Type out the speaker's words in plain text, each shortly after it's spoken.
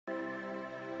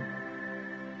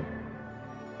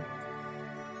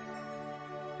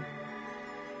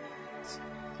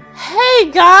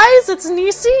Hey guys, it's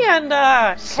Niccikay and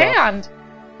Canned.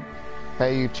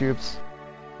 Hey YouTubes.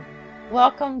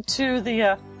 Welcome to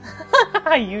the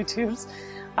YouTubes.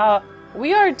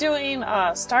 We are doing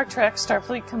Star Trek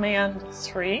Starfleet Command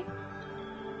 3.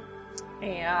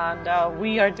 And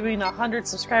we are doing a 100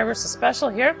 subscribers special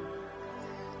here,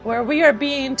 where we are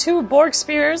being 2 Borg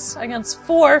Spears against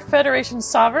 4 Federation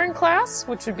Sovereign class,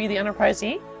 which would be the Enterprise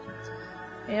E.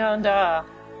 And yeah.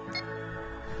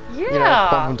 You know,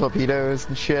 bumping torpedoes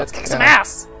and shit. Let's kick some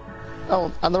ass!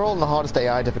 Oh, and they're all in the hardest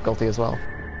AI difficulty as well.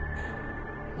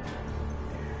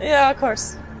 Yeah, of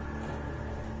course.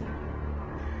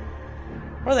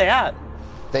 Where are they at?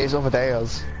 Days over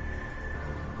days.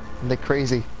 And they're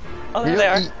crazy. Oh, there they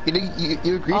are.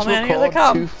 You agreed Oh, to man, here they record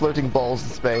come. 2 floating balls in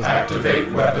space.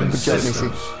 Activate weapon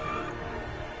systems.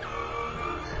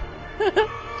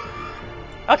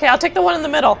 Okay, I'll take the one in the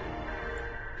middle.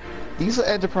 These are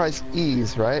Enterprise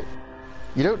E's, right?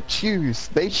 You don't choose.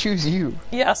 They choose you.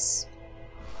 Yes.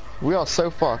 We are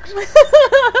so fucked.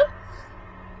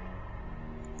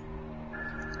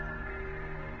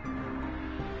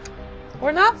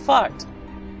 We're not fucked.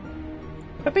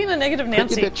 Quit being a negative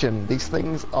Nancy. Quit your bitchin'. These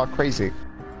things are crazy.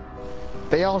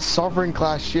 They are Sovereign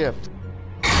class ships.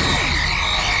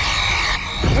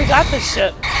 We got this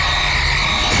shit.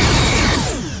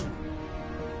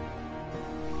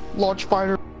 Launch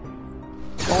fighter.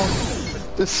 Oh,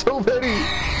 there's so many.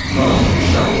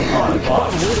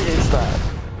 What is that?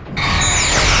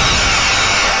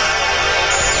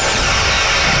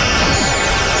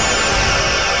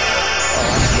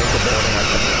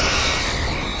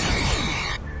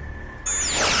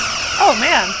 Oh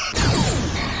man.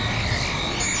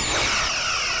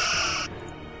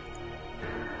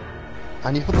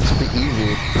 And you thought this would be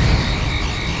easy.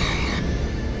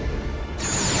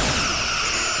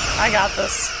 I got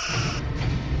this.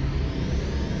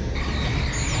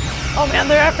 Oh man,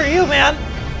 they're after you, man.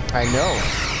 I know.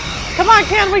 Come on,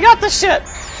 Can, we got this shit.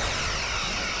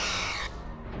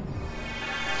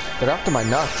 They're after my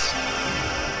nuts.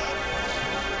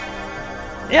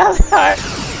 Yeah, they are.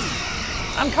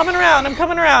 I'm coming around, I'm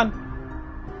coming around.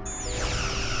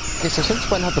 Okay, so since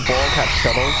when have the Borg had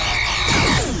shuttles?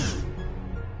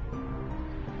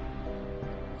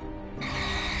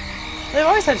 They've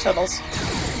always had shuttles.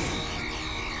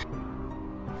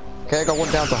 Okay, I got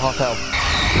one down to half health.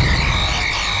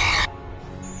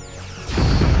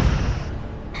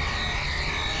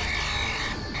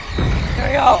 Here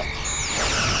we go.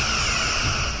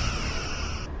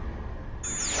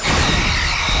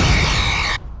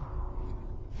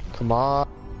 Come on.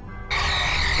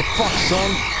 Get fucked,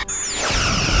 son.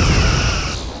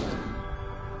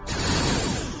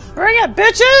 Bring it,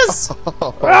 bitches!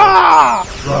 Ah!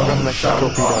 Drone shuttle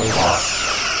pod lost.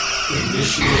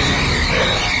 Initiating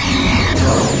repair.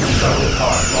 Drone shuttle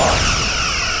pod lost.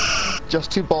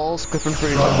 Just 2 balls, clip and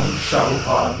freeze. Drone shuttle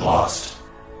pod lost.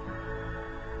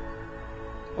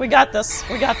 We got this.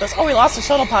 We got this. Oh, we lost the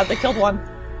shuttle pod. They killed one.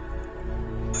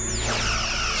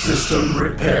 System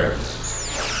repaired.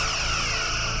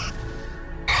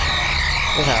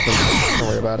 It happens. Don't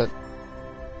worry about it.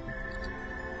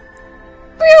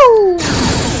 Pew!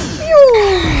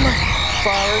 Pew!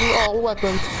 Firing all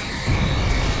weapons.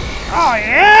 Oh,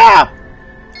 yeah!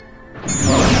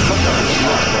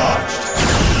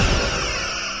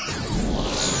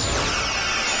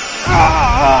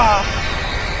 Ah!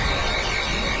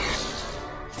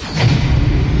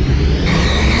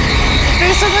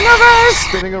 Face of the universe!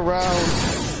 Spinning around.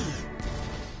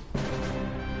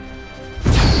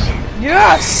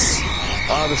 Yes!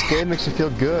 Ah, this game makes me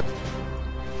feel good.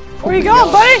 Where you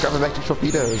going, buddy? Grabbing back to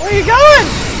torpedoes. Where you going?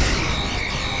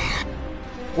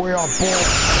 We are Borg.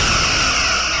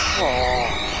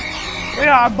 Oh. We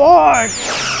are Borg!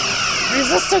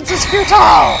 Resistance is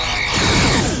futile!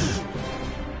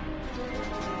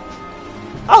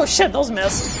 Oh shit, those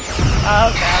missed. That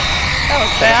was bad. That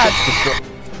was bad.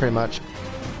 Pretty much.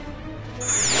 I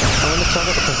want to talk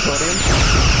about the consortium.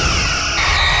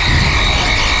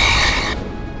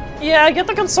 Yeah, get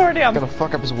the consortium. I'm gonna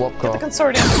fuck up his warp core. Get the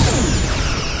consortium.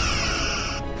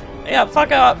 Yeah,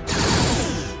 fuck up.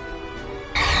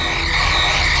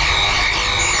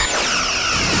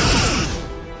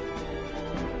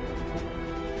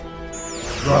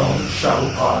 Drone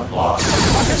shuttle pod lost.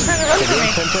 Fucker's trying to run The for me.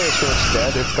 Incente is sure it's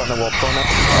dead. It's got no warp core now.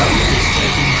 Target is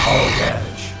taking hull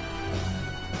damage.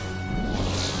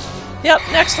 Yep,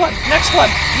 next one. Next one.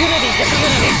 Unity. Get the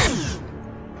Unity.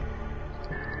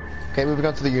 Okay, moving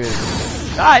on to the unit.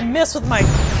 Ah, I missed with my...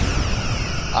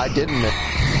 I didn't.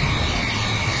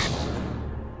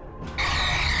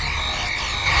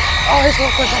 Oh, his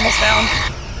work was almost down.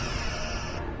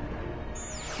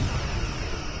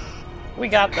 We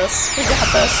got this. We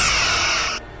got this.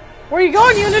 Where are you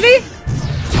going, Unity?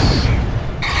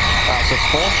 So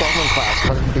 4 sovereign class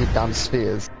couldn't beat down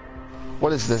spheres.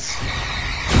 What is this?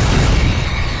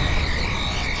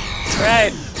 That's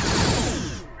right.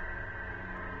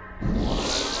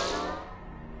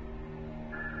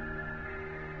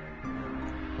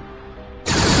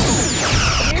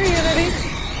 Come here, Unity.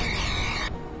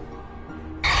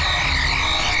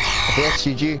 The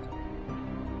SGG.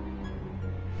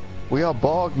 We are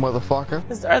Bog, motherfucker.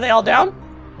 Are they all down?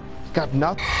 Got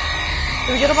nothing.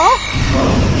 Did we get them all?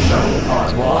 Shuttle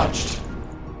pod launched.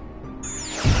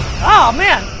 Oh,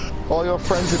 man. All your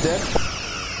friends are dead.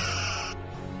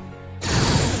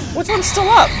 Which one's still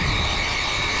up?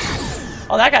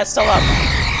 Oh, that guy's still up.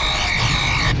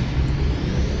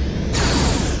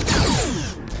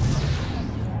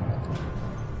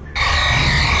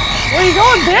 Where you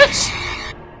going, bitch?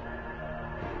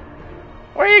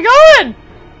 Where are you going?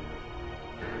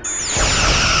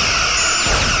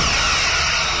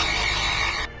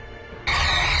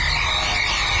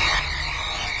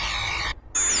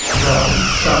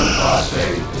 Shuttle pod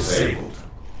bay disabled.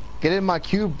 Get in my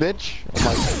cube, bitch. Oh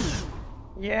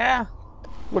my... Yeah.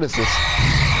 What is this?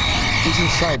 He's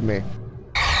inside me.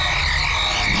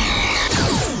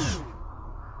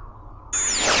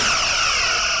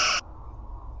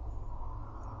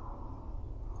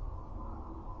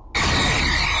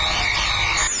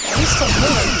 He's still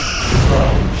moving.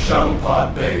 Shuttle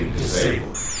pod bay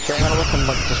disabled. Okay, I'm gonna look and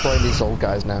like destroying these old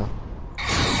guys now.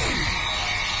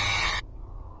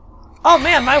 Oh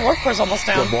man, my work core's almost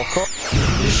down. Good walk up.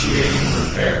 Initiating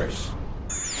repairs.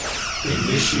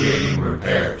 Initiating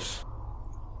repairs.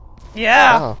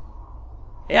 Yeah. Oh.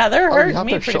 Yeah, they're Oh, you hurting have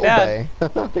me their pretty shuttle bad.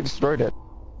 bay. They destroyed it.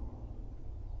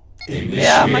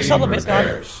 Yeah, my shuttle bay's gone.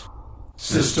 repairs.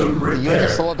 System You need repair.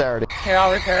 solidarity. Here,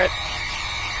 I'll repair it.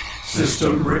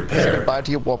 System repair. Goodbye to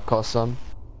your warp core, son.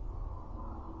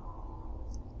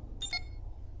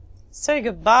 Say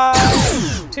goodbye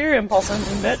to your impulse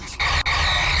engine, bitch.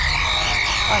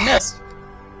 I missed.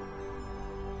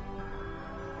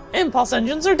 Impulse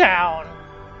engines are down.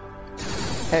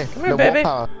 Hey, Come here, no baby. warp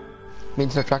power.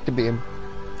 Means no tractor beam.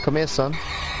 Come here, son.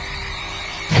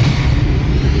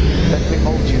 Let me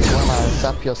hold you while I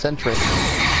zap your sentry.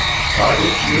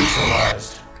 Target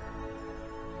neutralized.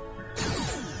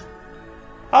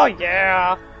 Oh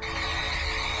yeah.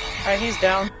 Alright, he's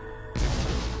down.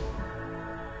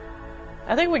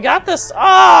 I think we got this.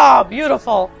 Oh,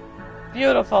 beautiful.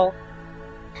 Beautiful.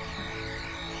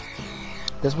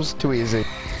 This was too easy.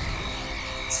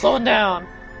 Slowing down.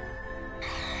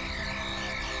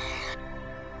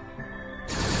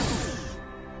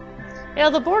 Yeah,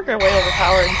 the Borg are way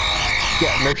overpowered.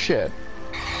 Yeah, no shit.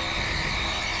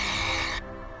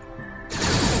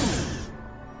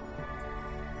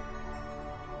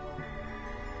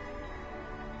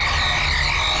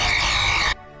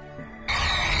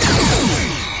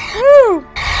 Woo!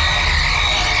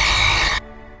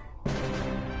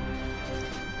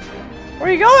 Where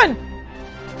are you going?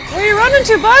 Where are you running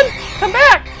to, bud? Come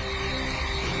back!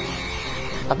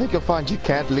 I think you'll find you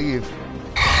can't leave.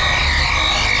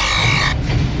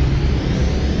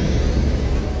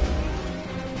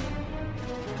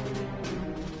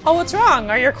 Oh, what's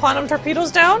wrong? Are your quantum torpedoes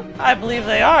down? I believe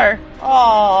they are.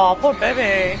 Oh, poor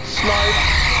baby. Snipe.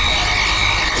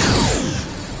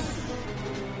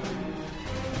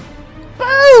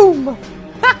 Boom!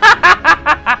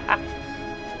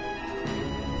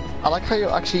 I like how you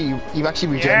actually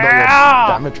regenerated all Yeah!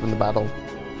 your damage from the battle.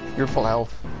 You're full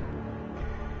health.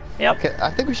 Yep. Okay, I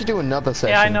think we should do another session.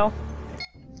 Yeah, I know.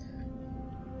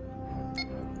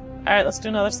 Alright, let's do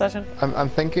another session. I'm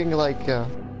thinking like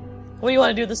What do you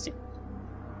want to do this?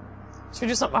 Should we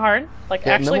do something hard? Like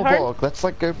yeah, actually no more hard? Borg. Let's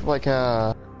like go for like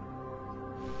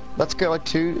let's go like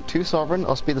two sovereign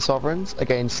or speed the sovereigns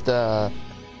against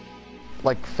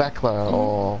like Fekla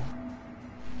or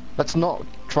let's not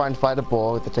try and fight a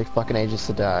Borg that takes fucking ages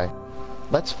to die.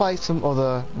 Let's fight some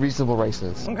other reasonable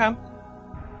races. Okay.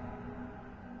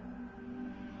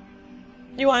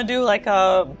 You want to do like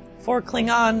 4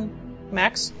 Klingon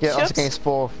max Yeah, ships? us against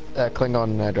 4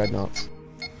 Klingon dreadnoughts.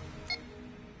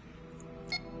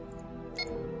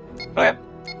 Okay.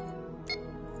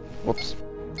 Whoops.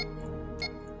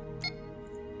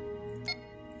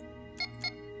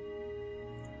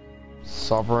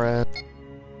 Sovereign.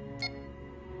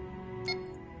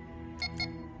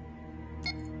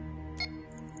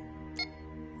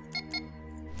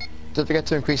 Don't forget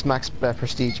to increase max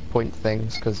prestige point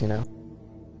things, because, you know.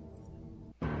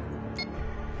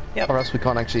 Yep. Or else we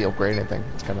can't actually upgrade anything.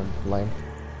 It's kind of lame.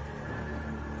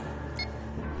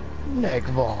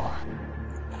 Negvar.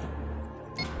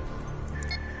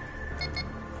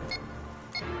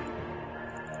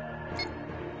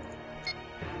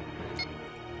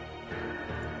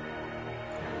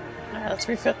 Alright, let's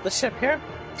refit the ship here.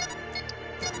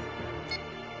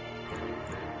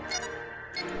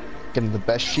 Getting the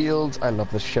best shields. I love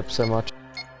this ship so much.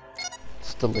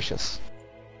 It's delicious.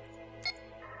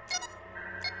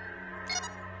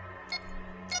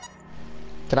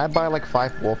 Can I buy like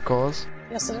 5 warp cores?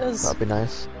 Yes, it is. That'd be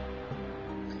nice.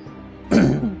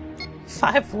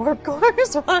 5 warp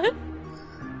cores? What?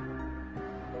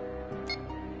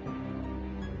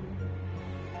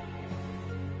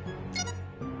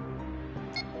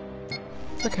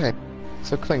 Okay,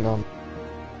 so Klingon.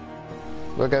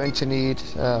 We're going to need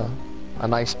a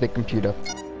nice big computer.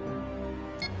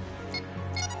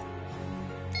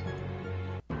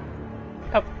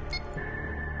 Oh.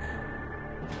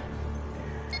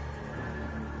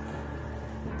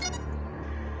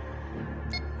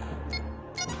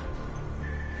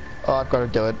 Oh, I've got to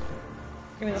do it.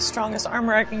 Give me the strongest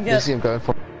armor I can You get. see him going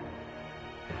for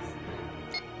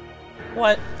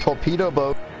What? torpedo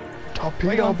boat.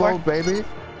 Torpedo going for? boat, baby.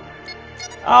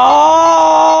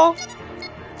 Oh!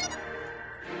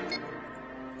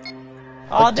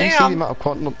 Oh, Like, do you see the damn. amount of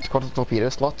quantum torpedo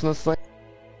slots in this thing?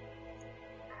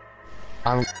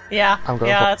 Yeah, I'm going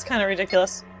yeah, for- it's kind of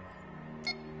ridiculous.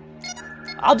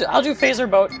 I'll do phaser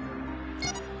boat.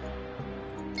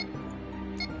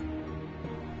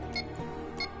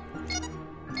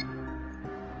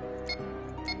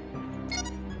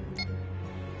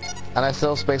 And I still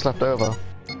have space left over.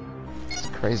 It's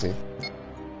crazy.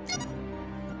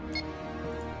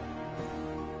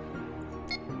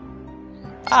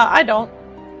 I don't.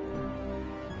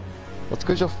 That's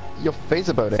because you're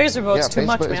phaser boating. Phaser boat's too phaser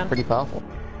much, boat man. is pretty powerful.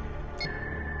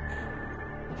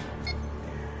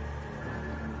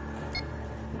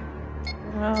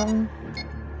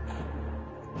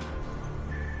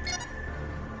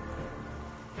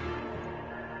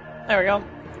 There we go.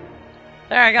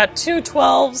 There, I got 2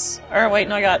 12s. Or wait,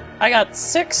 no, I got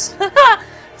 6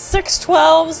 6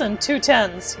 12s and 2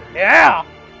 10s. Yeah.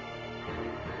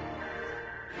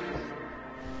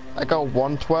 I got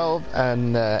 112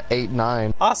 and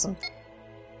 8-9. Awesome.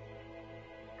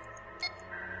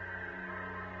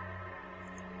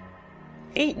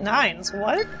 Eight nines,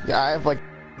 what? Yeah, I have like,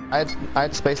 I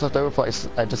had space left over for.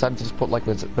 I decided to just put like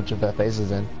a bunch of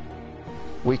phasers in.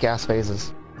 Weak ass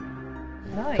phasers.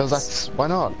 Nice. Because that's why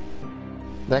not?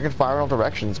 Then I can fire in all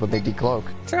directions when they decloak.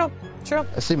 True, true.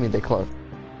 Assuming they cloak.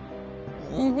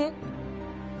 Mm-hmm.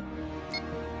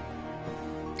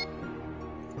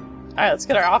 Alright, let's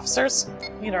get our officers.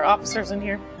 Need our officers in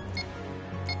here.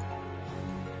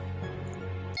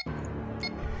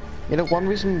 You know, one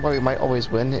reason why we might always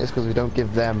win is because we don't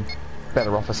give them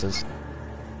better officers.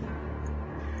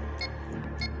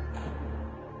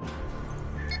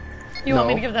 You want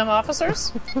me No. to give them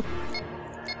officers?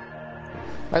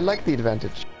 I like the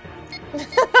advantage.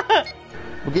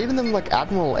 We're giving them like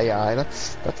Admiral AI.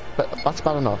 That's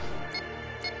bad enough.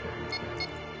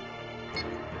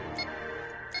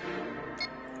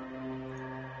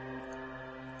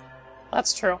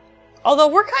 That's true. Although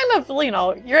we're kind of, you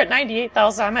know, you're at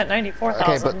 98,000, I'm at Okay,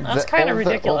 94,000. but That's kind of all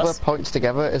ridiculous. the points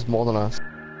together is more than us,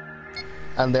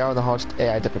 and they are the hardest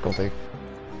AI difficulty.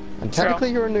 And True.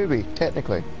 technically, you're a newbie.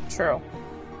 Technically. True.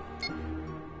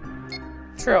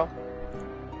 True.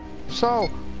 So,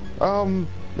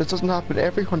 this doesn't happen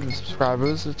every 100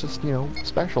 subscribers. It's just, you know,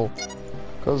 special.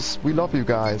 Because we love you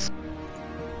guys.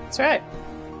 That's right.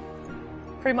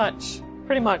 Pretty much.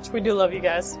 Pretty much. We do love you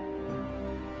guys.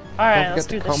 Alright, Don't let's forget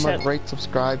do to this comment, shit. rate,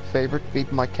 subscribe, favorite,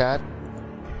 feed my cat,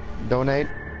 donate.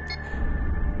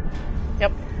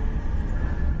 Yep.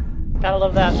 Gotta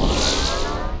love that.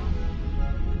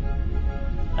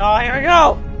 Oh, here we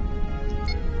go!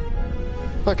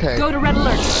 Okay. Go to red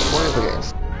alert. What are the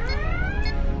games?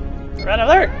 Red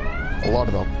alert! A lot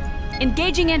of them.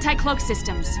 Engaging anti-cloak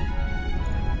systems.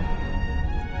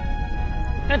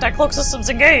 Anti-cloak systems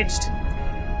engaged!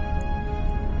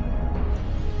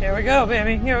 Here we go,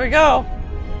 baby. Here we go.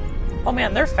 Oh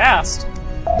man, they're fast.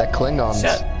 They're Klingons.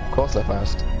 Shit. Of course they're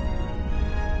fast.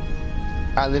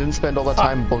 And they didn't spend all their Fuck.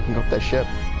 time bulking up their ship.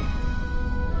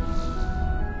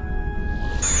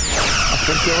 I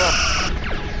think you're up.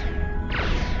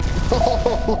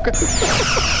 Oh, look at this.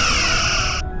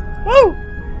 Woo!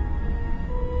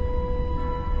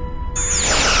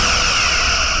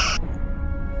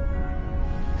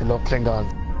 Hello, Klingon.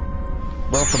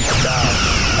 Welcome to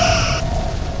Dad.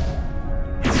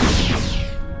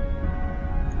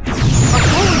 Our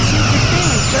forward shields are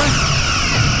failing, sir.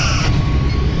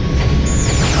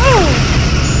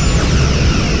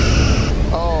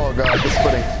 Oh god, this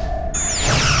footing.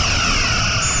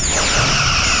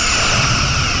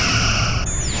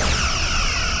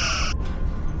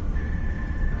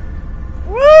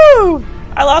 Woo!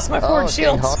 I lost my forward it's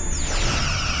getting shields. hot.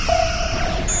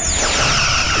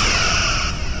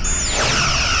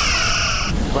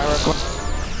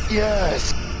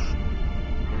 Yes!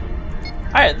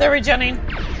 Alright, they're regenning.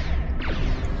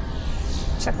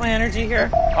 Check my energy here.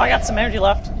 Oh, I got some energy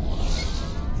left.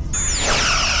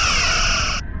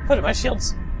 Put it my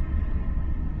shields.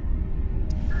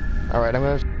 Alright, I'm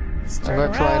gonna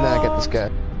try and get this guy.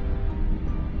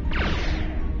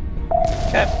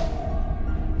 Okay.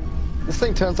 This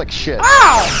thing turns like shit.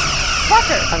 Ow!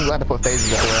 Fucker! I'm glad to put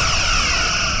phases everywhere.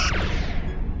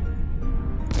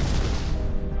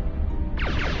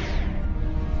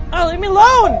 Oh, leave me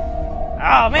alone!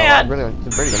 Oh, man! I'm really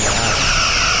gonna die.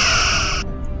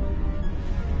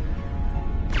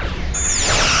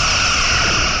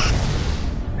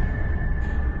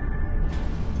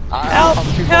 Help!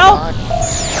 I'm too Help! far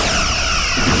behind.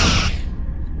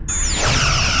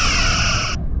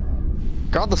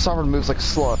 God, the Sovereign moves like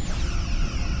slow.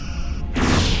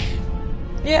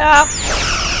 Yeah.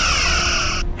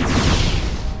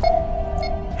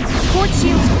 Port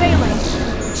shields failing.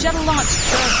 Shuttle launched,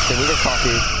 sir. Okay, we got cocky.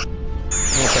 I'm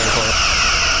gonna pay for it.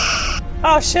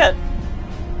 Oh, shit.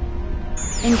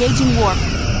 Engaging warp.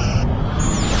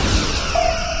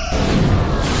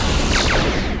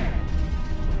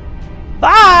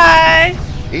 Bye!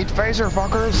 Eat phaser,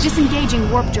 fuckers! Disengaging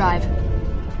warp drive.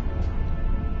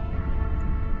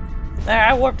 There,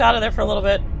 I warped out of there for a little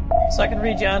bit, so I can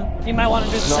regen. You might want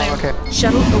to do the No, same. okay.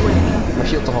 Shuttle away. My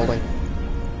shields are holding.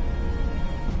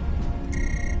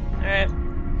 Alright.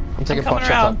 I'm taking Coming pot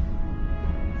shots around.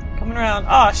 Coming around.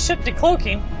 Oh, shit,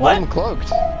 decloaking. What? I'm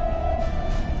cloaked.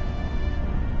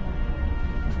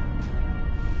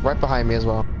 Right behind me as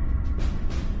well.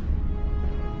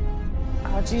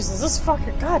 Oh, Jesus, this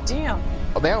fucker, goddamn.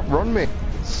 Oh, they outrun me.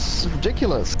 It's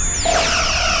ridiculous.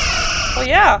 Well,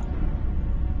 yeah.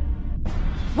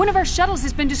 One of our shuttles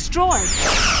has been destroyed.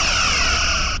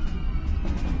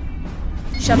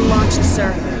 Shuttle launched,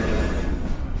 sir.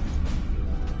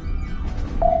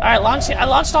 Alright, launching. I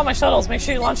launched all my shuttles. Make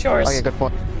sure you launch yours. Oh yeah, good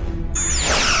point.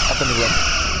 Up in the lip.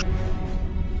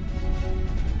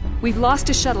 We've lost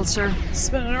a shuttle, sir.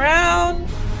 Spinning around.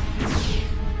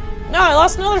 No, I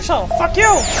lost another shuttle. Fuck you!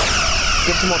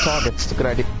 Get some more targets. It's a good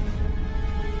idea.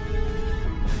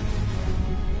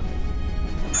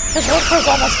 His worker's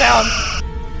almost down.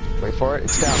 Wait for it.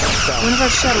 It's down. It's One down. of our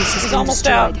shuttles has He's been almost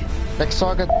destroyed. down. Next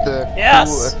target, the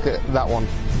Yes. that one.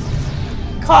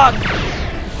 Cog.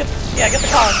 Get the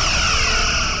cog.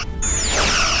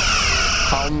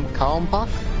 Calm Puck?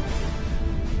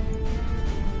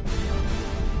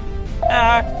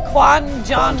 Quan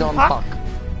John John Puck? Puck.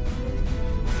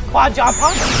 Quad John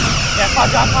Puck? Yeah, Quad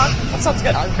John Puck. That sounds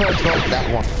good. I've heard about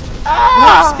that one.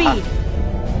 Ah! Warp speed.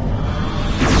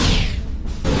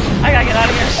 I gotta get out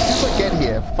of here. Just like get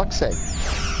here, for fuck's sake.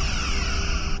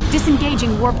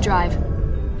 Disengaging warp drive.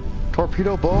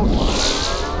 Torpedo boat.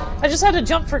 I just had to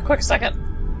jump for a quick second.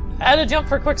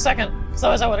 Because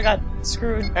otherwise I would've got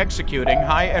screwed. Executing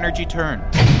high energy turn.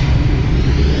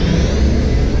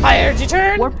 High energy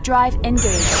turn. Warp drive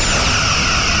engaged.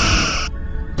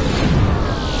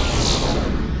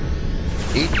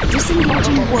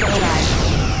 Disengaging warp drive.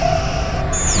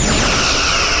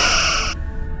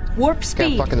 Warp Can't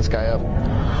speed. fucking this guy up.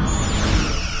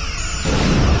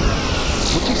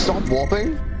 Would you stop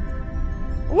warping?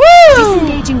 Woo!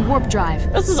 Disengaging warp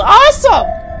drive. This is awesome!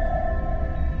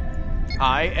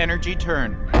 High energy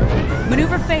turn.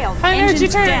 Maneuver failed. High energy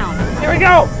Engines turn. down. Here we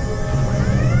go.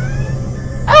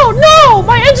 Oh no!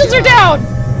 My engines are down!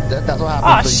 That's what Aw,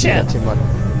 happens when you shit. do that too much.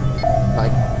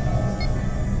 Like,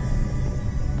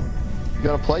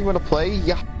 you wanna play?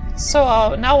 Yeah.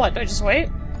 So, now what? Do I just wait?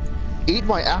 Eat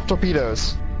my aft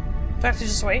torpedoes. Do I have to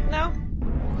just wait now?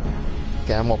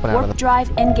 Okay, I'm warping out of Warp them. drive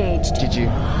engaged. GG.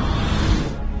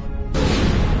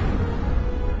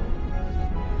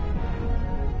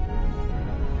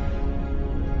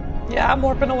 Yeah, I'm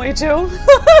warping away too.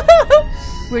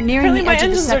 We're nearing Apparently the my edge of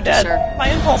the engines are sector, dead. sir. My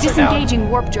impulse are down. Disengaging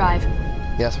warp drive.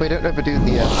 Yes, we don't ever do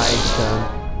the high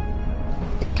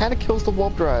turn. It kind of kills the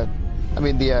warp drive. I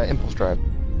mean, the impulse drive.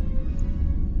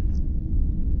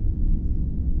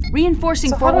 Reinforcing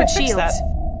So how do I forward fix shields. that?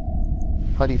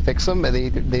 How do you fix them? They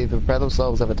repair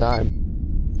themselves over time.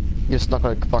 You're just not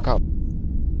gonna fuck up.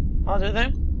 Oh, do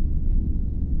they?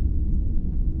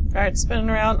 Alright, spinning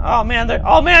around. Oh man,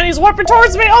 oh man, he's warping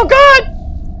towards me! Oh god!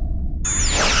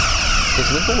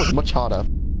 This one was much harder.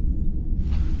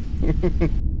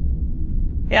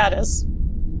 Yeah, it is.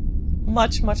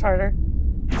 Much, much harder.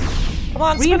 Come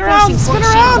on, spin Reinforcing around! Spin forward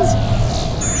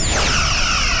around!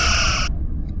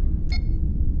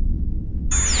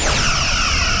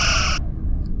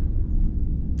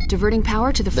 Diverting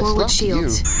power to the They're forward stuck to you.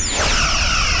 shields.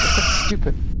 That's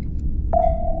stupid.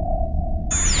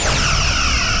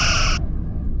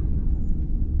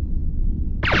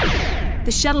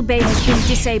 The shuttle bay has been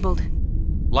disabled.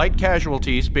 Light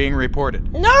casualties being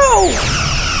reported. No!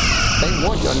 They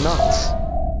want your nuts.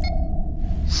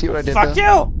 See what I did Fuck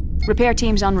there? you! Repair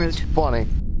teams en route. Funny.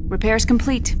 Repairs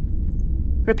complete.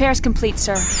 Repairs complete,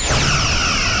 sir.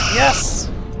 Yes!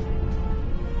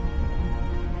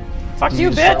 Fuck Did you,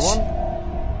 destroy bitch! one?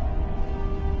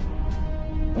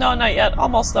 No, not yet.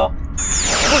 Almost, though.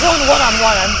 We're going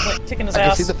one-on-one. I'm like, kicking his I can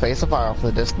ass. see the phaser fire off in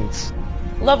the distance.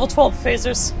 Level 12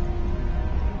 phasers.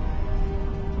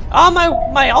 Oh, my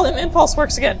impulse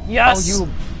works again. Yes! Oh,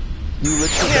 you literally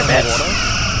Come got here, in the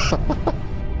water?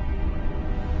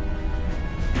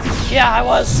 Yeah, I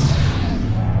was.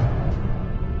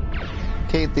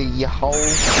 Okay, the whole...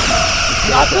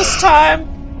 Not this time!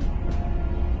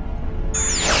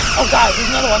 Oh god, there's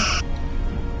another one.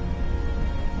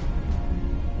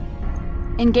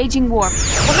 Engaging warp.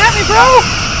 Come at me, bro!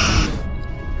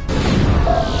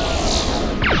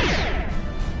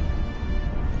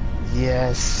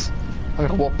 Yes. I'm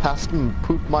gonna walk past him and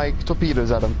poop my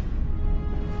torpedoes at him.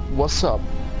 What's up?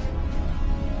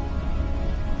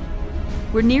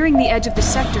 We're nearing the edge of the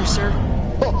sector, sir.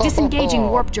 Disengaging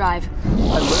warp drive. I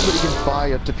love that he can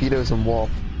fire torpedoes and warp.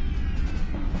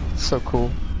 So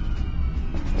cool.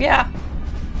 Yeah.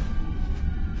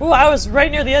 Ooh, I was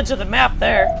right near the edge of the map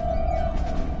there.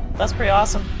 That's pretty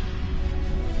awesome.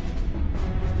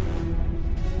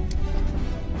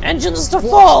 Engines to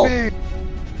full! Speed.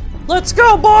 Let's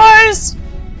go, boys!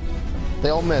 They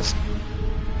all missed.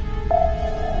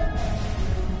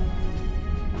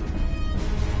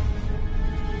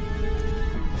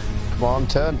 Come on,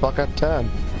 turn, Bucket, turn.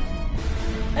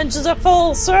 Engines are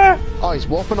full, sir! Oh, he's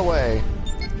warping away.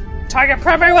 Target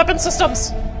primary weapon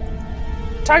systems!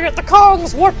 Target the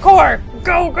Kongs! Warp core!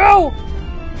 Go, go!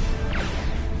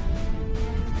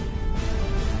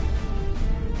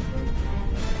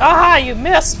 Aha, you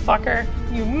missed, fucker!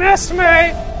 You missed me!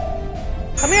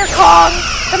 Come here, Kong!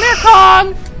 Come here,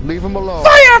 Kong! Leave him alone.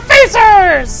 Fire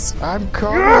phasers! I'm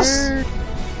coming. Yes!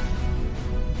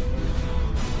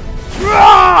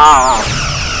 Ah!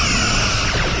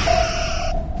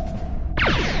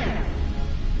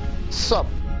 Sup?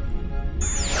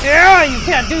 Yeah, you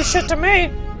can't do shit to me!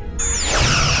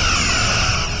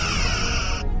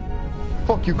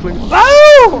 Fuck you, Kling.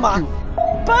 Boom! Fuck you.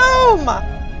 Boom!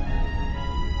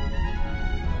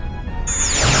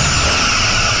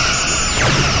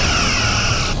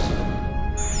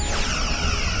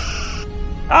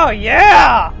 Oh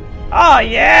yeah! Oh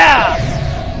yeah!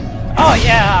 Oh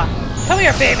yeah! Come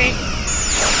here, baby!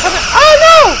 Come here! Oh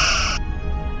no!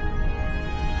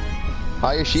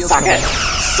 How your shields Suck coming? it!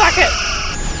 Suck it!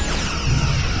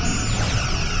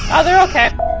 Oh, they're okay.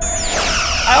 I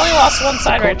only lost one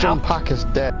side right now. Pack is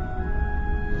dead.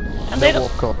 And they No don't...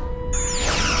 warp core.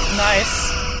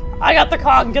 Nice. I got the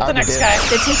Kong. Get the I'm next dead. guy.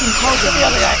 They're taking hull Get the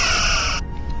other damage.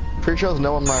 guy. Pretty sure there's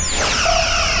no one left.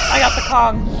 I got the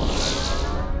Kong.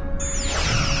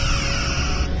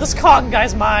 This Kong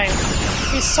guy's mine.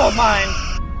 He's so mine.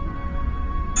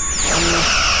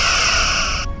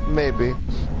 Maybe.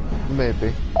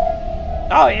 Maybe.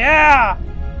 Oh yeah!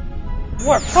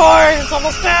 Warp core, it's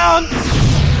almost down! Taking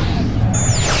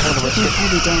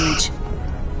heavy damage.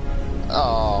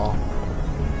 Oh.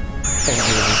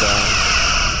 Engine is down.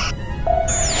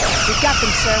 We've got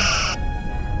them, sir.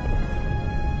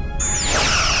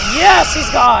 Yes, he's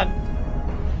gone!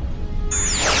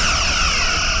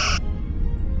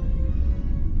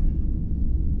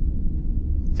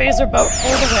 Phaser boat for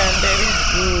the win, baby.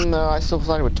 No, I still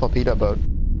sided with torpedo boat.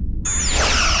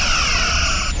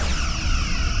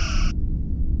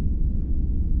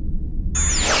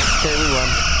 Okay, we won.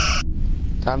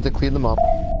 Time to clean them up.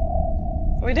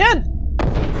 We did!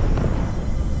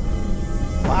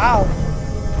 Wow.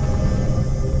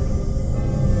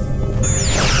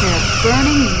 They're a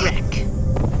burning wreck.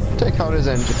 Take out his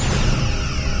engine.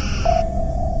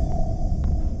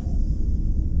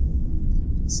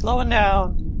 Slowing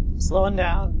down. Slowing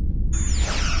down. Just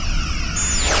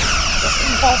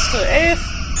impulse to 8th.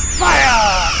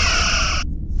 Fire!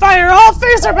 Fire all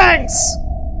phaser banks!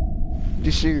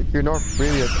 You see, you're not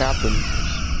really a captain.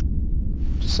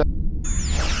 Just say,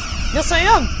 Yes, I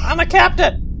am. I'm a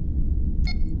captain.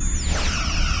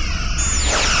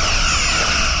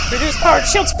 Reduce powered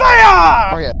shields.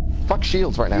 Fire! oh yeah, fuck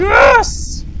shields right now.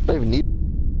 Yes! Don't even need.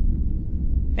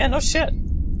 Yeah, no shit.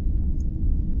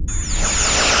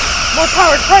 More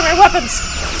powered primary weapons.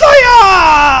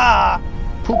 Fire!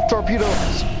 Poop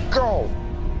torpedoes, go!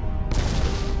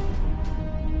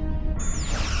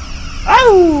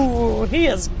 Oh, he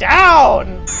is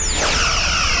down!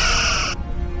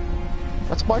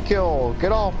 That's my kill.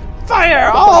 Get off. Fire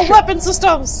all weapon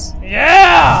systems!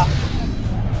 Yeah!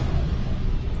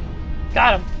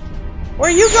 Got him. Where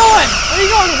are you going? Where are you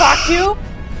going, Vacu?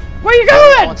 Where are you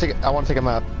going? I want to take him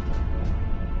out.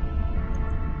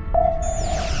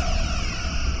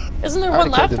 Isn't there one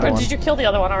left, or did you kill the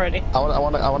other one already? I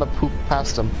want to poop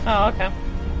past him. Oh, okay.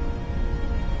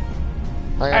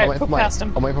 Alright, poop past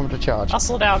him. I'm waiting for him to charge. I'll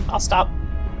slow down. I'll stop.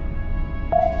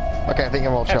 Okay, I think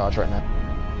I'm all charged right now.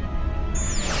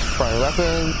 Fire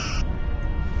weapon.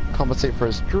 Compensate for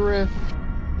his drift.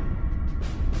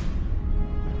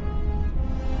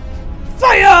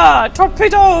 Fire!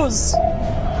 Torpedoes!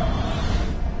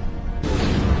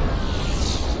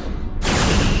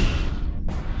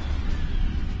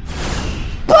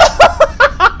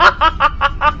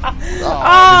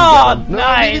 Oh,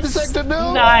 nice!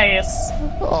 No. Nice!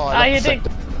 Oh, you did.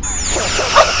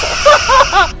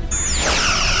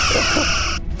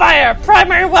 Fire!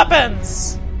 Primary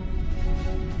weapons!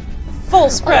 Full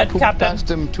spread, Captain.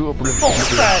 Past him to a full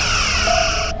spread.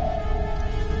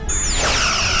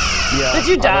 Yeah, did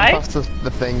you die? I went past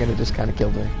the thing and it just kind of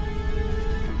killed me.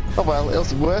 Oh well, it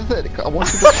was worth it. I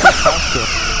wanted to go past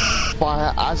it.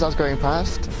 Fire as I was going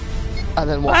past, and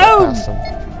then walk past him.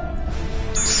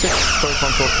 6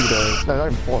 photon torpedoes. No, not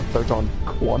even 4 photon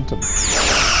quantum.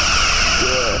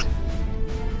 Good.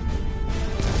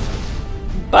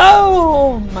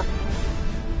 Boom!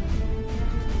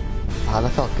 Ah,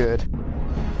 that felt good.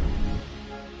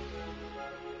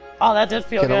 Oh, that did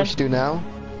feel good. You know what we should do now?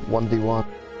 1v1.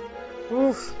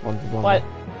 Oof. 1v1. What?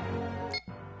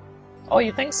 Oh,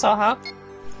 you think so, huh?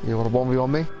 You want to 1v1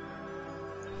 me?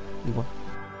 You want?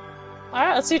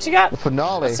 Alright, let's see what you got. The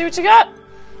finale. Let's see what you got.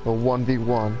 A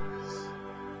 1v1.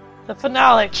 The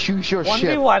finale. Choose your 1v1.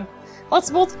 ship. 1v1. Let's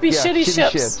both be shitty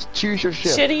ships. Choose your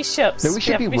ship. Shitty ships. No, we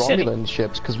should be Romulan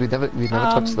ships because we've never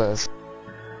touched this.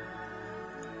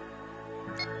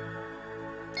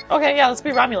 Okay, yeah, let's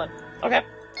be Romulan. Okay.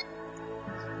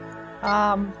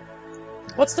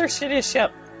 What's their shittiest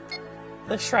ship?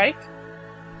 The Shrike?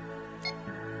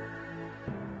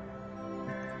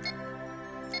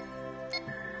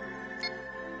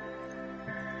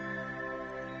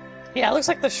 Yeah, it looks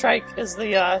like the Shrike is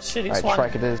the shittiest one.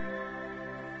 Shrike it is.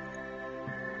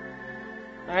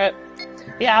 Alright.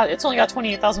 Yeah, it's only got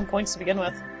 28,000 points to begin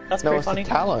with. That's pretty funny. No, it's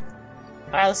the Talon.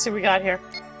 Alright, let's see what we got here.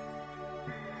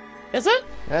 Is it?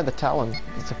 Yeah, the Talon.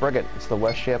 It's a frigate. It's the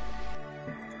worst ship.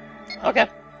 Okay.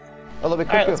 Although we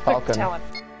could go Falcon. Talon.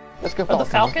 Let's go Falcon.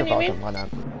 The Falcon, let's go you Falcon. mean? Why not?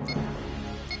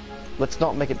 Let's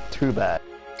not make it too bad.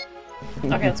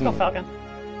 Okay, let's go Falcon.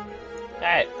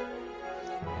 Alright.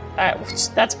 Alright,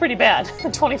 that's pretty bad.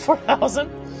 24,000.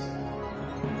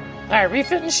 Alright,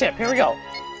 refitting ship. Here we go.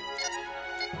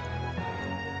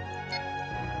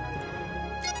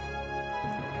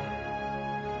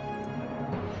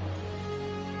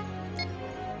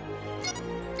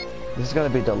 This is gonna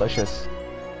be delicious.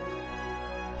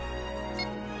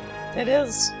 It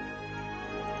is.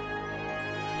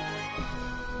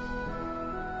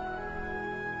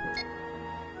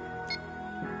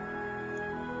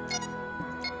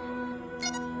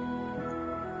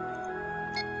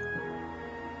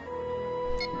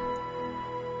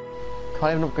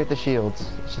 Can't even upgrade the shields.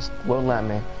 It just won't let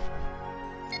me.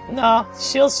 No,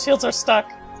 shields are stuck.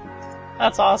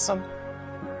 That's awesome.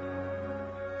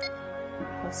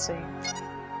 Let's see.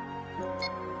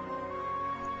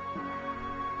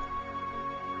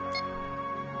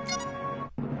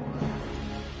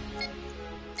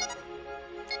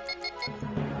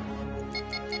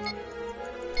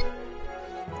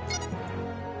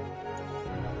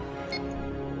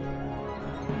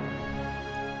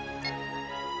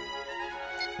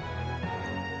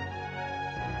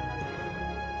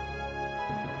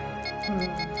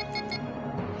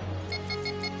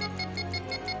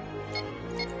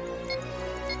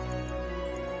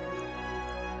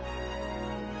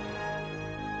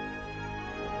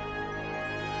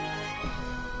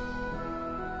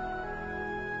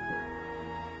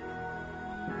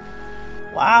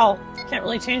 Wow, can't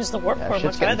really change the warp core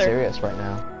much either. Serious right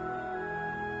now.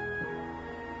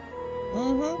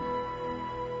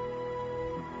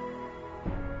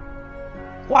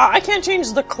 Wow, I can't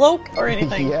change the cloak or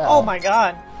anything. Yeah. Oh my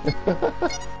god.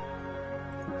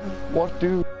 What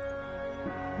do?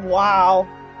 Wow.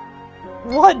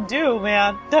 What do,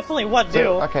 man? Definitely what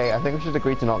do. Okay, I think we should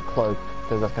agree to not cloak,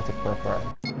 because that's gonna take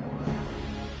forever.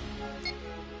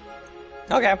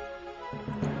 Okay.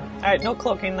 Alright, no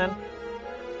cloaking then.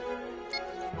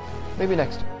 Maybe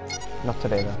next. Not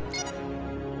today though.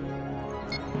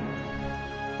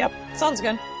 Yep, sounds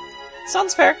good.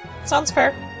 Sounds fair. Sounds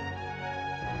fair.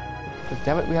 But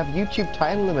damn it, we have YouTube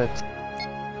time limits.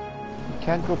 You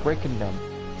can't go breaking them.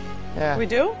 Yeah. We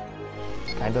do?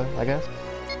 Kinda, I guess.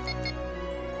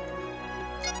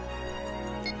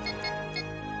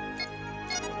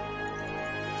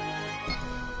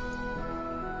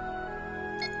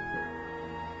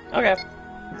 Okay.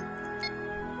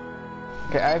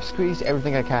 Okay, I've squeezed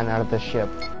everything I can out of this ship.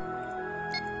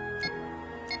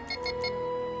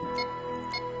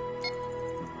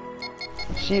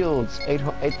 Shields,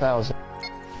 8,000.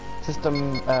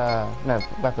 System, no,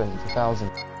 weapons,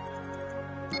 1,000.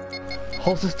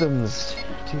 Hull systems,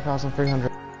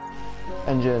 2,300.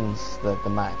 Engines, the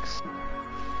max.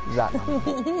 That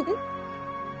one.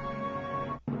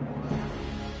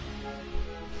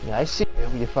 Yeah, I see you,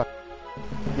 you fucking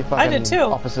I did too.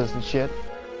 officers and shit.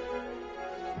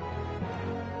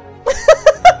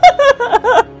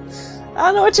 I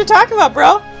don't know what you're talking about,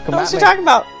 bro. I don't know what you're talking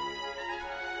about.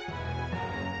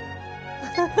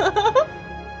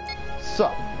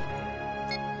 So.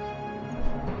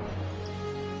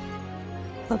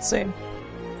 Let's see.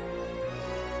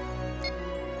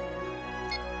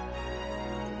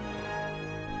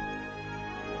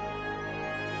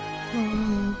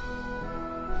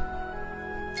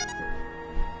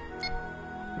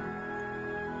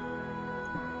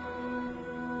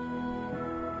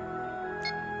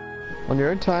 On your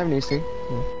own time, Nisi.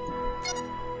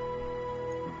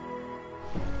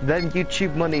 Then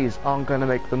YouTube monies aren't gonna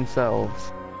make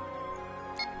themselves.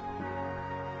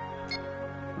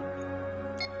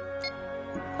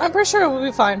 I'm pretty sure it will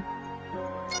be fine.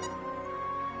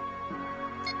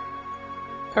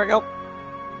 There we go.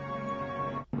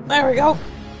 There we go.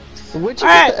 Where'd you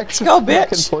Alright, get the let's extra go,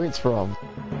 fucking bitch. points from?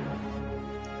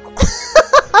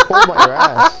 Oh my your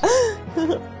ass.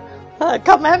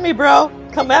 Come at me, bro.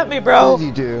 Come at me, bro. What did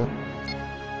you do?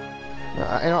 You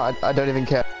know, I don't even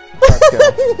care. Let's go.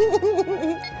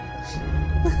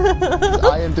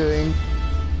 I am doing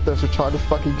the most retarded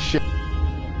fucking shit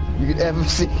you could ever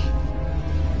see.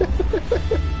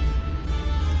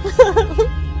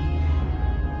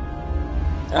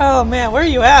 Oh man, where are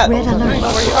you at? Red I don't alert. even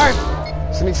know where you are.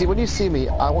 So, Nisi, when you see me,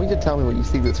 I want you to tell me what you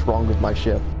think that's wrong with my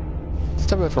ship. Just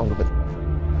tell me what's wrong with it.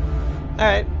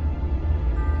 Alright.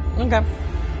 Okay.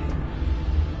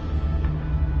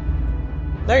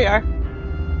 There you are.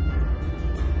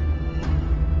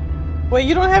 Wait,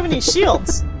 you don't have any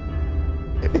shields.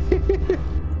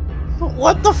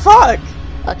 What the fuck?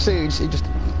 Actually,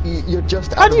 you're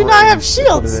just. How do you not have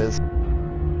shields? That's what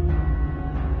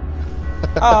it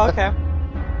is. Oh, okay.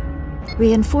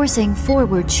 Reinforcing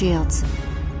forward shields.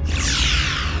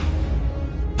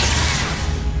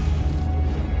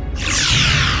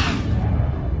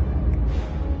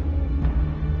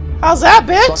 How's that,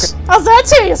 bitch? How's that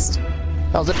taste?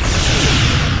 How's it?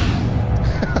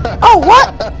 Oh,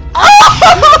 what?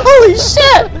 Oh, holy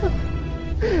shit!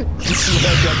 Just see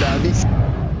that go down. These...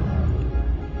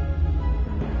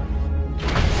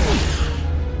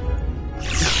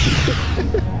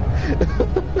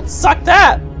 Suck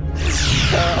that!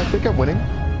 I think I'm winning.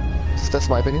 That's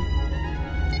my opinion.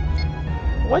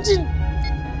 What'd you...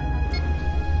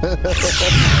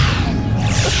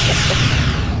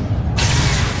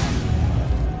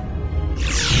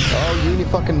 Oh, you and your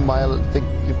fucking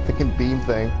your fucking beam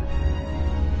thing.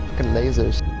 Fucking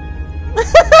lasers.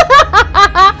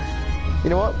 You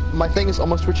know what? My thing is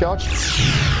almost recharged.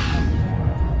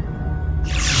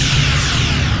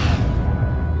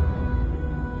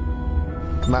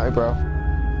 Come at me, bro.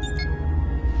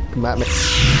 Come at me.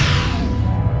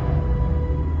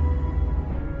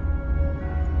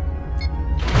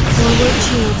 Forward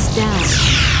shields down.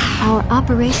 Our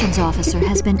operations officer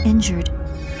has been injured.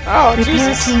 Oh, Repair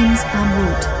Jesus. teams en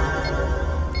route.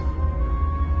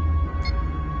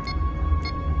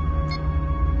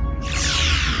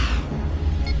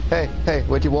 Hey,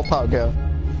 where'd your warp power go?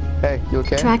 Hey, you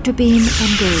okay? Tractor beam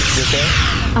engaged. You okay?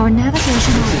 Our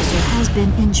navigation officer has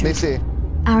been injured. Nisi,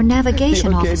 Our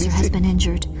navigation You okay, officer has Nisi? been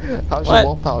injured. how's What? your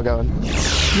warp power going?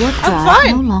 Warp I'm drive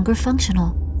fine. no longer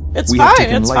functional. It's We have fine,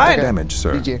 taken it's light fine. damage,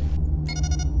 sir. GG.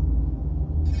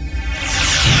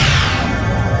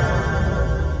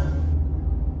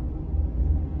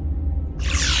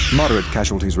 Moderate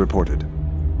casualties reported.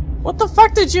 What the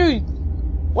fuck did you...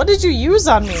 What did you use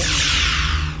on me?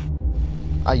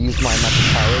 I used my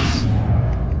magic powers.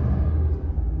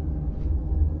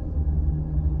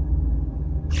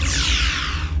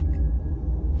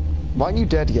 Why aren't you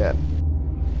dead yet?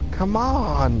 Come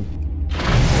on!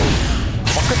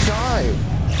 Fucking die!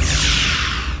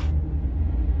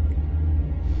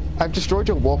 I've destroyed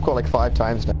your warp core like 5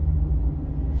 times now.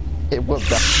 It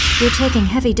worked out. We're taking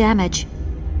heavy damage.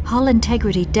 Hull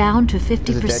integrity down to Is it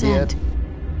dead 50%. yet?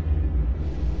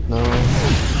 No.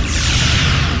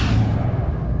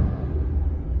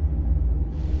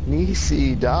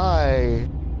 Nisi, die.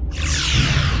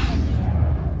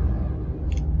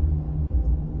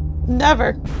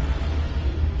 Never.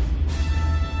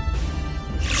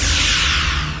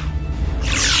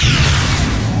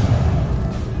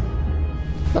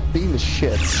 That beam is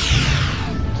shit.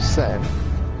 Just saying.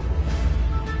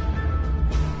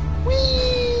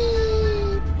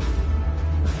 Whee!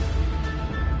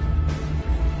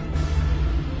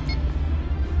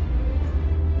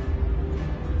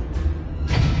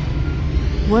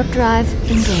 Warp drive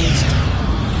engaged.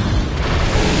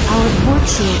 Our warp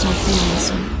shields are failing,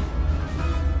 sir.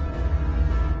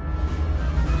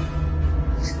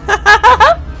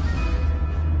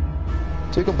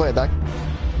 So you can play that.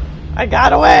 I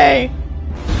got away.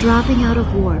 Dropping out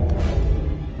of warp.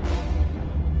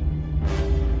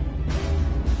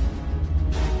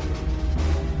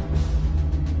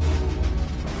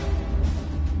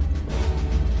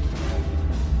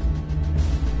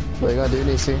 What are you gonna do,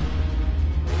 Nisi?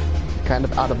 Kind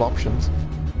of out of options.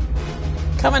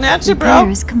 Coming at you, Repair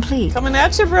bro. is complete. Coming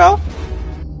at you, bro.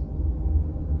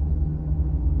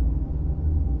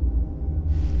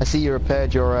 I see you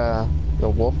repaired your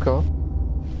warp core.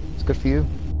 It's good for you.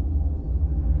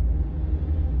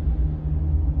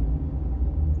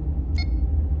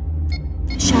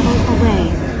 Shuttle away.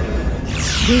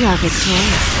 We are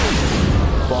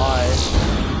victorious.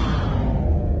 Bye.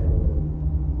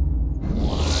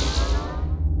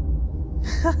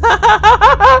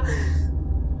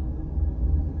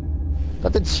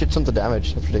 That did shit tons of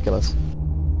damage. That's ridiculous.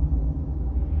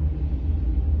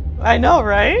 I know,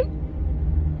 right?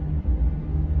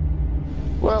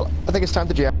 Well, I think it's time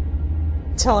to jam.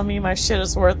 Telling me my shit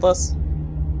is worthless.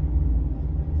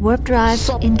 Warp drive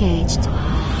Stop. engaged.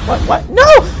 What? No! No, no,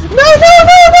 no,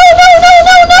 no, no, no,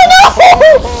 no, no,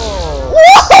 no!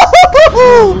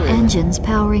 Whoa! Engines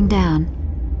powering down.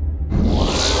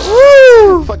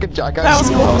 Woo! Fucking jackass. That was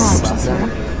Shuttle close.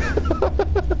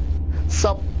 launched, sir.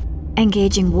 Sup?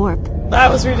 Engaging warp. That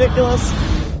was ridiculous.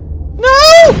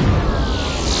 No!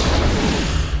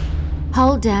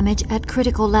 Hull damage at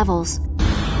critical levels.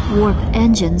 Warp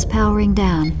engines powering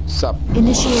down. Sup?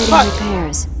 Initiating Fuck.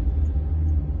 repairs.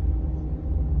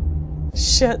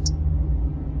 Shit.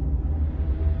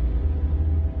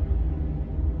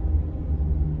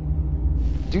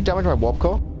 Do you damage my warp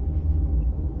core?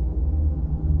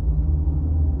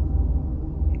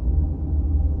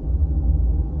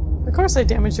 Of course I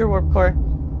damaged your warp core.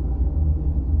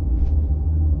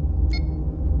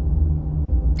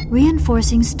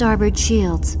 Reinforcing starboard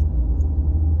shields.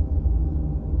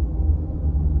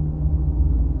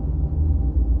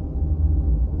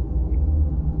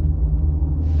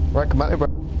 Right, come at me, bro.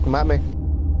 Come at me.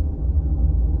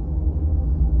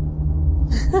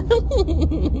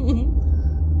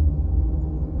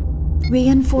 You did a lot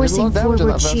Reinforcing of damage in forward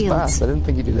that first shields. pass. I didn't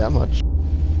think you did that much.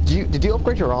 Did you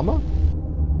upgrade your armor?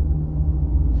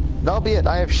 That'll be it.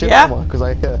 I have shit Yeah. armor because I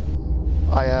Repair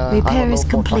have a is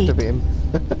low port tractor complete. beam.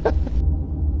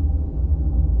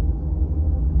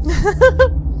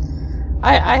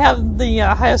 I have the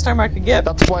highest armor I could get.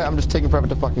 That's why I'm just taking forever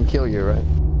to fucking kill you, right?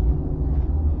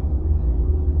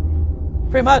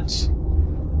 Pretty much.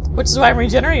 Which is why I'm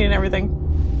regenerating and everything.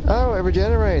 Oh, it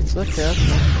regenerates. Okay, that's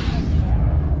nice.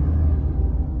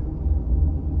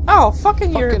 Oh,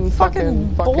 fucking your Fucking-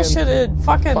 fucking fucking- bullshitted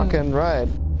fucking... Fucking right.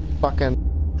 Fucking.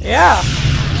 Yeah.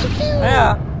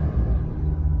 Yeah.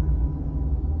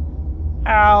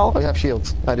 Ow. Oh, you have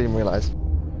shields. I didn't realize.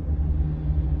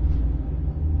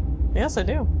 Yes, I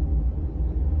do.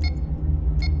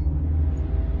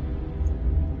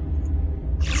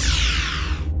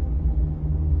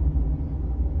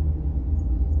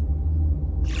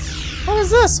 What is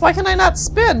this? Why can I not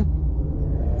spin?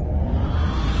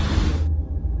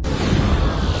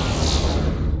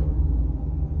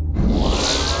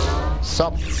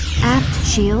 Sup? Aft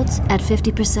shields at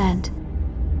 50%.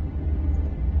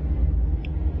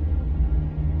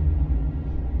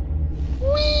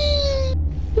 Whee!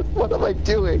 What am I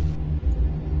doing?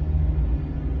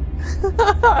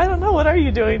 I don't know. What are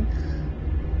you doing?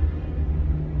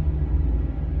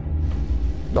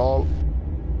 No.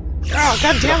 Oh,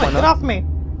 god damn Why it. not? Get off me.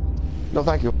 No,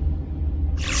 thank you.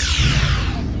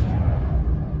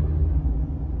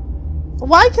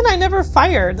 Why can I never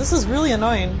fire? This is really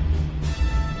annoying.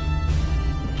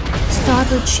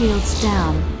 Starboard shields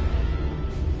down.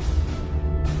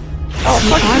 Oh, We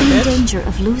fuck are you, in bitch. danger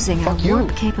of losing our Fuck you.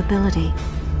 warp capability.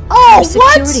 Oh, Our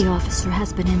security what? officer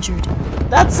has been injured.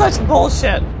 That's such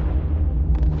bullshit.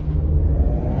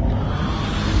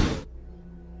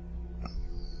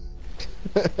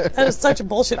 That is such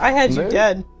bullshit. I had you No.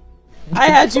 dead. I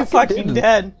had you fucking didn't.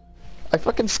 dead. I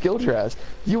fucking skilled your ass.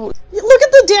 You. Look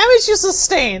at the damage you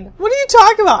sustained. What are you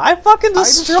talking about? I fucking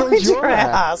destroyed destroyed your your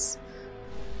ass.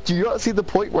 Do you not see the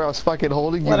point where I was fucking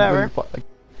holding you? Whatever. Like,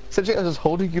 essentially, I was just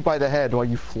holding you by the head while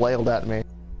you flailed at me.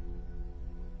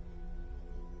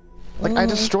 Like, I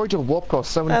destroyed your warp core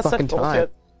so many That's fucking such times.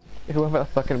 bullshit. Whoever that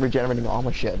fucking regenerating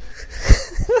armor shit.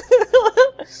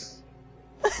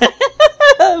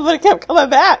 But it kept coming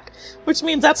back. Which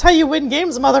means that's how you win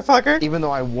games, motherfucker. Even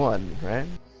though I won, right?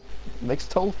 Makes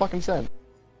total fucking sense.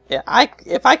 Yeah,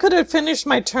 if I could have finished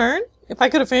my turn,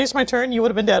 you would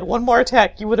have been dead. One more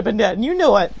attack, you would have been dead. And you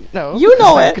know it. No, You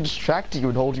know I it. could distract you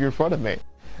and hold you in front of me.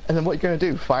 And then what you gonna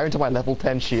do? Fire into my level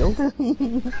 10 shield?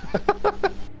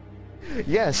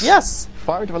 Yes. Yes.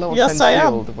 Fire into my level Yes, 10 I am.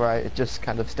 shield where it just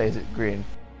kind of stays at green.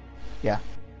 Yeah.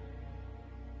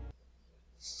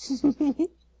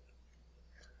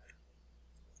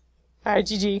 Alright,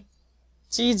 GG.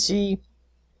 GG.